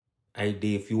AD,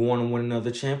 if you want to win another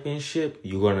championship,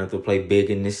 you're going to have to play big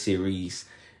in this series.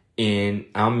 And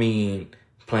I mean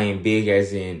playing big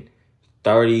as in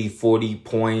 30, 40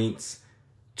 points,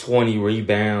 20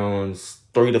 rebounds,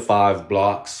 3 to 5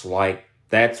 blocks. Like,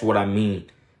 that's what I mean.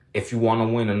 If you want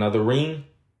to win another ring,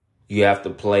 you have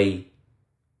to play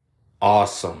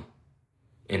awesome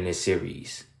in this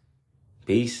series.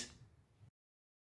 Peace.